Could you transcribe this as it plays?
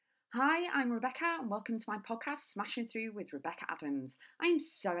Hi, I'm Rebecca, and welcome to my podcast, Smashing Through with Rebecca Adams. I am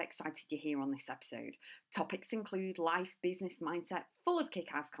so excited you're here on this episode. Topics include life, business, mindset, full of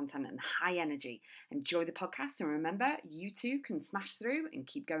kick-ass content and high energy. Enjoy the podcast, and remember, you too can smash through and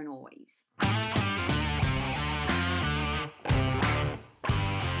keep going always.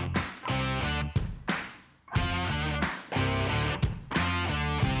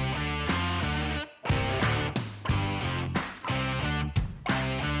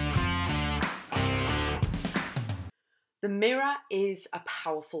 The mirror is a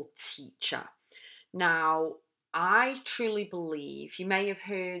powerful teacher. Now, I truly believe you may have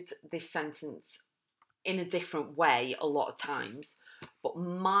heard this sentence in a different way a lot of times, but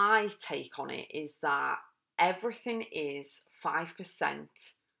my take on it is that everything is 5%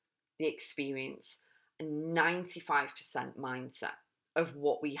 the experience and 95% mindset of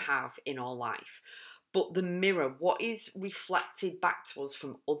what we have in our life. But the mirror, what is reflected back to us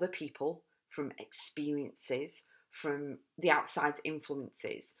from other people, from experiences, from the outside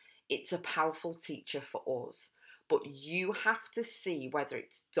influences, it's a powerful teacher for us. But you have to see whether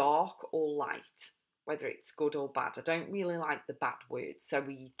it's dark or light, whether it's good or bad. I don't really like the bad word, so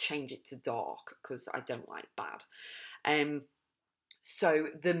we change it to dark because I don't like bad. So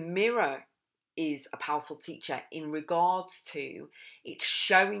the mirror is a powerful teacher in regards to it's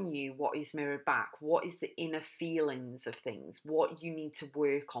showing you what is mirrored back, what is the inner feelings of things, what you need to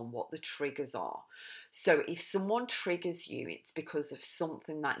work on, what the triggers are. So if someone triggers you, it's because of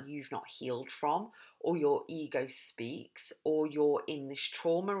something that you've not healed from, or your ego speaks, or you're in this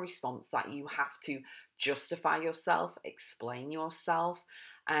trauma response that you have to justify yourself, explain yourself.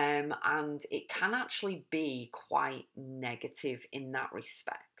 And it can actually be quite negative in that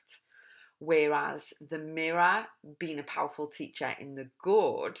respect. Whereas the mirror, being a powerful teacher in the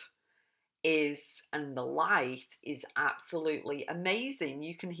good, is, and the light is absolutely amazing.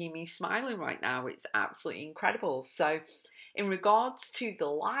 You can hear me smiling right now. It's absolutely incredible. So, in regards to the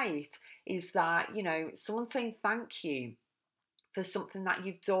light, is that, someone saying thank you for something that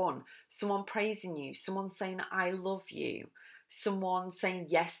you've done, someone praising you, someone saying, I love you, someone saying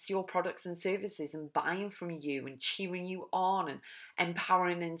yes to your products and services and buying from you and cheering you on and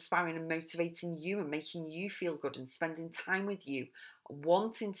empowering, inspiring, and motivating you and making you feel good and spending time with you,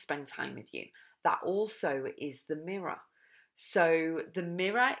 wanting to spend time with you. That also is the mirror. So the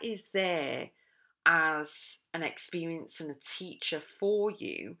mirror is there as an experience and a teacher for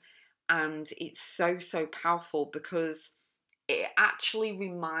you. And it's so, so powerful because it actually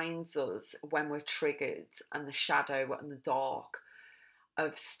reminds us when we're triggered and the shadow and the dark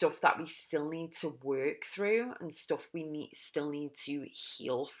of stuff that we still need to work through and stuff we still need to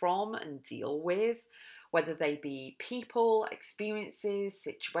heal from and deal with, whether they be people, experiences,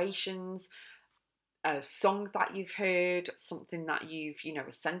 situations, a song that you've heard, something that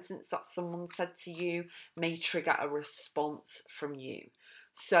a sentence that someone said to you may trigger a response from you.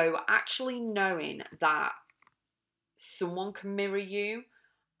 So actually knowing that someone can mirror you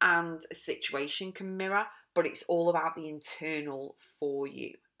and a situation can mirror, but it's all about the internal for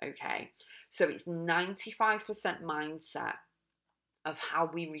you, okay? So it's 95% mindset of how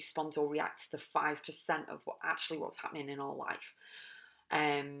we respond or react to the 5% of what's happening in our life.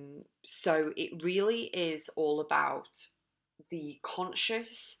 So it really is all about the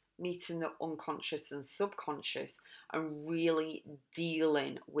conscious meeting the unconscious and subconscious and really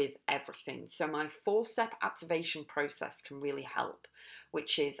dealing with everything. So my 4-step activation process can really help,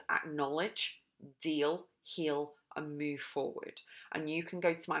 which is acknowledge, deal, heal, and move forward. And you can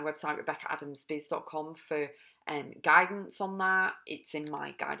go to my website, RebeccaAdamsBiz.com, for guidance on that. It's in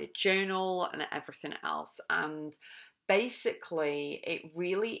my guided journal and everything else. And basically, it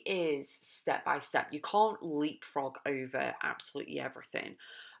really is step by step. You can't leapfrog over absolutely everything.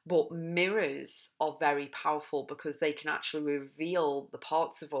 But mirrors are very powerful because they can actually reveal the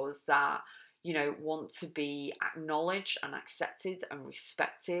parts of us that, want to be acknowledged and accepted and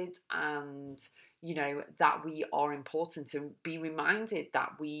respected, and, that we are important, and be reminded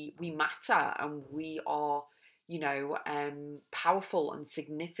that we matter and we are, powerful and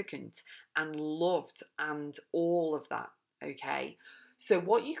significant and loved and all of that, okay? So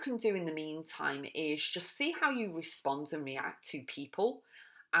what you can do in the meantime is just see how you respond and react to people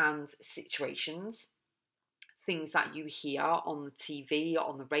and situations, things that you hear on the TV,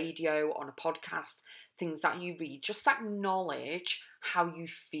 on the radio, on a podcast, things that you read. Just acknowledge how you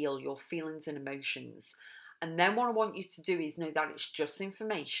feel, your feelings and emotions. And then what I want you to do is know that it's just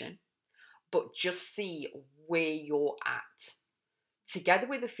information, but just see where you're at. Together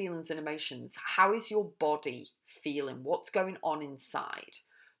with the feelings and emotions, how is your body feeling? What's going on inside?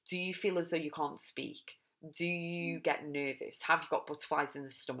 Do you feel as though you can't speak? Do you get nervous? Have you got butterflies in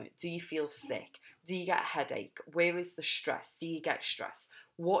the stomach? Do you feel sick? Do you get a headache? Where is the stress? Do you get stress?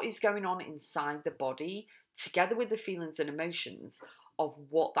 What is going on inside the body, together with the feelings and emotions of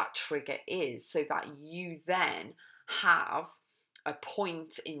what that trigger is, so that you then have a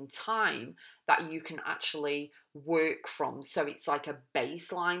point in time that you can actually work from. So it's like a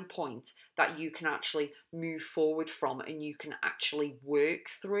baseline point that you can actually move forward from and you can actually work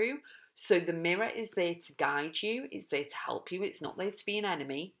through. So the mirror is there to guide you, it's there to help you, it's not there to be an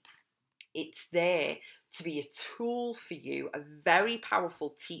enemy. It's there to be a tool for you, a very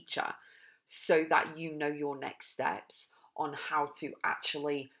powerful teacher, so that you know your next steps on how to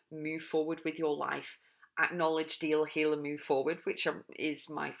actually move forward with your life. Acknowledge, deal, heal, and move forward, which is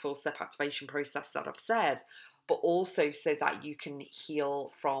my 4-step activation process that I've said, but also so that you can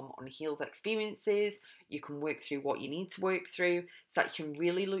heal from unhealed experiences. You can work through what you need to work through, so that you can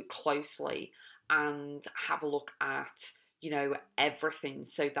really look closely and have a look at, everything,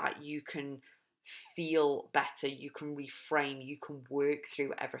 so that you can feel better, you can reframe, you can work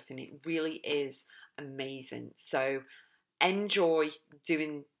through everything. It really is amazing. So enjoy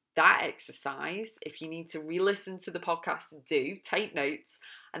doing that exercise. If you need to re-listen to the podcast, do take notes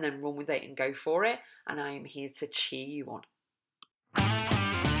and then run with it and go for it. And I am here to cheer you on.